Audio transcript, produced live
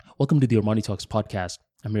Welcome to the Armani Talks podcast.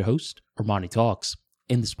 I'm your host, Armani Talks.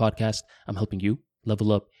 In this podcast, I'm helping you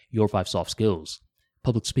level up your 5 soft skills: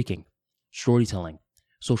 public speaking, storytelling,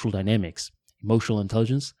 social dynamics, emotional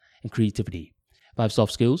intelligence, and creativity. 5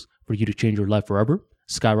 soft skills for you to change your life forever,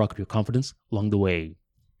 skyrocket your confidence along the way.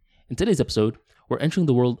 In today's episode, we're entering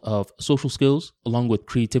the world of social skills along with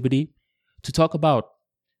creativity to talk about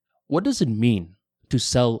what does it mean to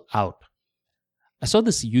sell out. I saw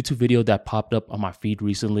this YouTube video that popped up on my feed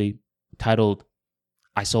recently titled,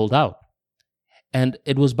 I Sold Out. And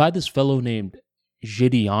it was by this fellow named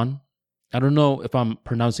Gideon. I don't know if I'm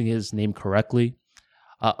pronouncing his name correctly.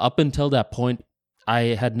 Up until that point, I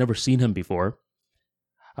had never seen him before.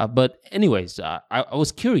 But anyways, I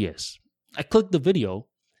was curious. I clicked the video,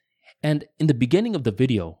 and in the beginning of the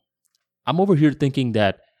video, I'm over here thinking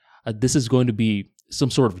that this is going to be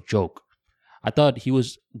some sort of joke. I thought he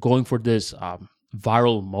was going for this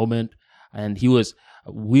viral moment, and he was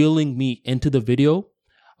wheeling me into the video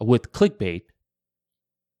with clickbait.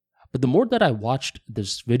 But the more that I watched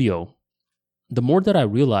this video, the more that I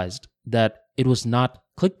realized that it was not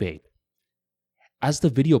clickbait. As the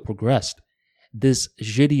video progressed, this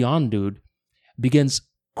Gideon dude begins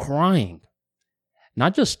crying.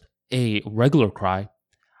 Not just a regular cry.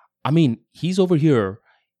 I mean, he's over here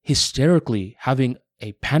hysterically having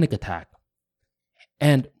a panic attack.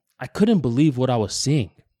 And I couldn't believe what I was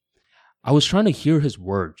seeing. I was trying to hear his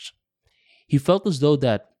words. He felt as though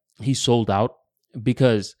that he sold out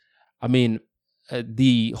because,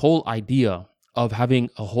 the whole idea of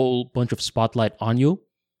having a whole bunch of spotlight on you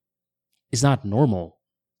is not normal.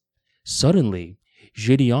 Suddenly,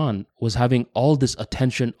 Gideon was having all this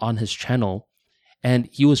attention on his channel, and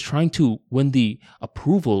he was trying to win the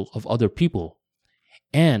approval of other people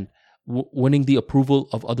and winning the approval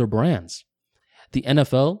of other brands. The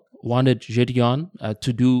NFL wanted Gideon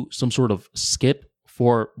to do some sort of skit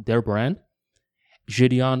for their brand.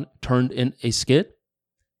 Gideon turned in a skit,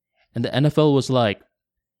 and the NFL was like,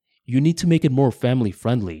 you need to make it more family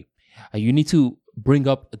friendly. You need to bring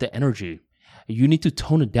up the energy. You need to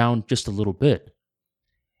tone it down just a little bit.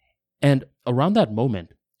 And around that moment,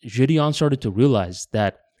 Gideon started to realize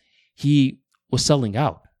that he was selling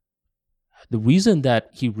out. The reason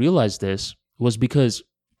that he realized this was because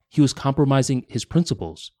he was compromising his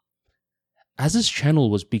principles. As his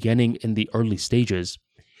channel was beginning in the early stages,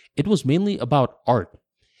 it was mainly about art.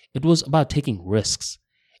 It was about taking risks.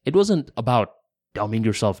 It wasn't about dumbing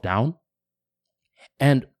yourself down.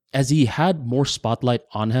 And as he had more spotlight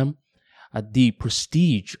on him, the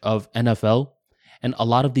prestige of NFL and a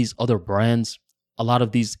lot of these other brands, a lot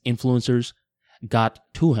of these influencers got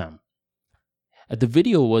to him. The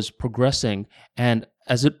video was progressing, and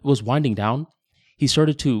as it was winding down, he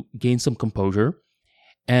started to gain some composure,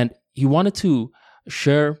 and he wanted to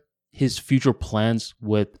share his future plans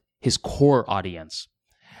with his core audience,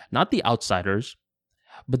 not the outsiders,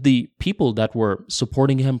 but the people that were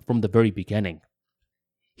supporting him from the very beginning.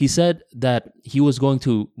 He said that he was going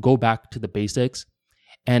to go back to the basics,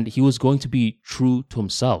 and he was going to be true to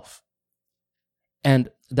himself. And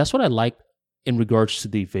that's what I liked in regards to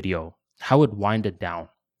the video, how it winded down.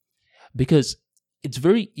 Because it's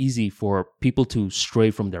very easy for people to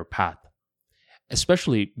stray from their path,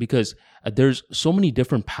 especially because there's so many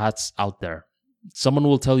different paths out there. Someone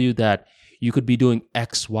will tell you that you could be doing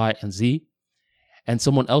X, Y, and Z, and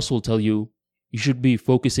someone else will tell you you should be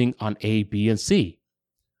focusing on A, B, and C.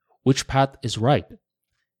 Which path is right?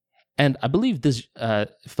 And I believe this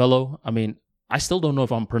fellow, I still don't know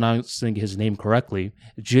if I'm pronouncing his name correctly,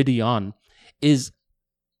 Gideon, is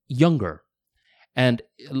younger. And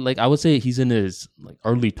I would say he's in his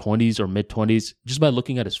early 20s or mid 20s, just by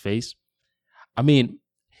looking at his face.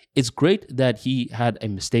 It's great that he had a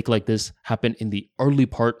mistake like this happen in the early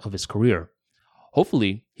part of his career.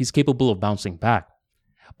 Hopefully, he's capable of bouncing back.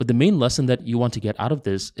 But the main lesson that you want to get out of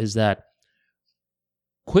this is that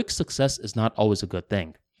quick success is not always a good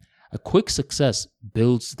thing. A quick success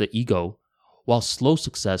builds the ego, while slow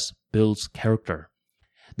success builds character.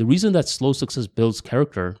 The reason that slow success builds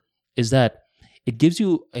character is that it gives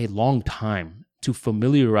you a long time to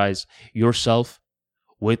familiarize yourself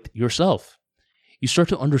with yourself. You start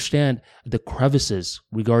to understand the crevices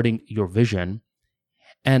regarding your vision.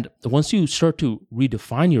 And once you start to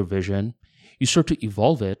redefine your vision, you start to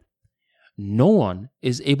evolve it. No one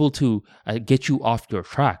is able to get you off your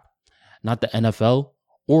track, not the NFL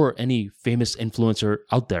or any famous influencer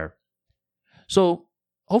out there. So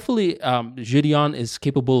hopefully Gideon is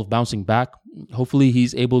capable of bouncing back. Hopefully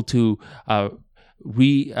he's able to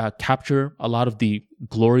recapture a lot of the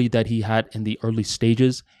glory that he had in the early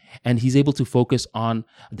stages, and he's able to focus on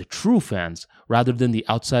the true fans rather than the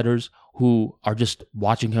outsiders who are just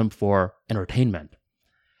watching him for entertainment.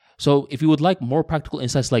 So if you would like more practical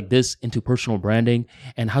insights like this into personal branding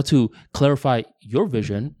and how to clarify your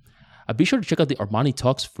vision, be sure to check out the Armani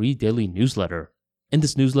Talks free daily newsletter. In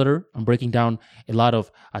this newsletter, I'm breaking down a lot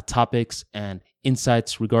of topics and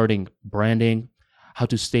insights regarding branding, how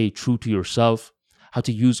to stay true to yourself, how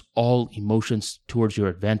to use all emotions towards your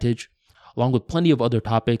advantage, along with plenty of other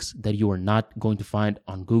topics that you are not going to find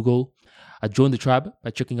on Google. Join the tribe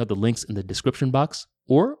by checking out the links in the description box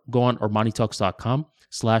or go on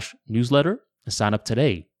armanitalks.com/newsletter and sign up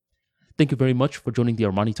today. Thank you very much for joining the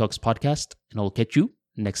Armani Talks podcast, and I'll catch you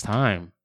next time.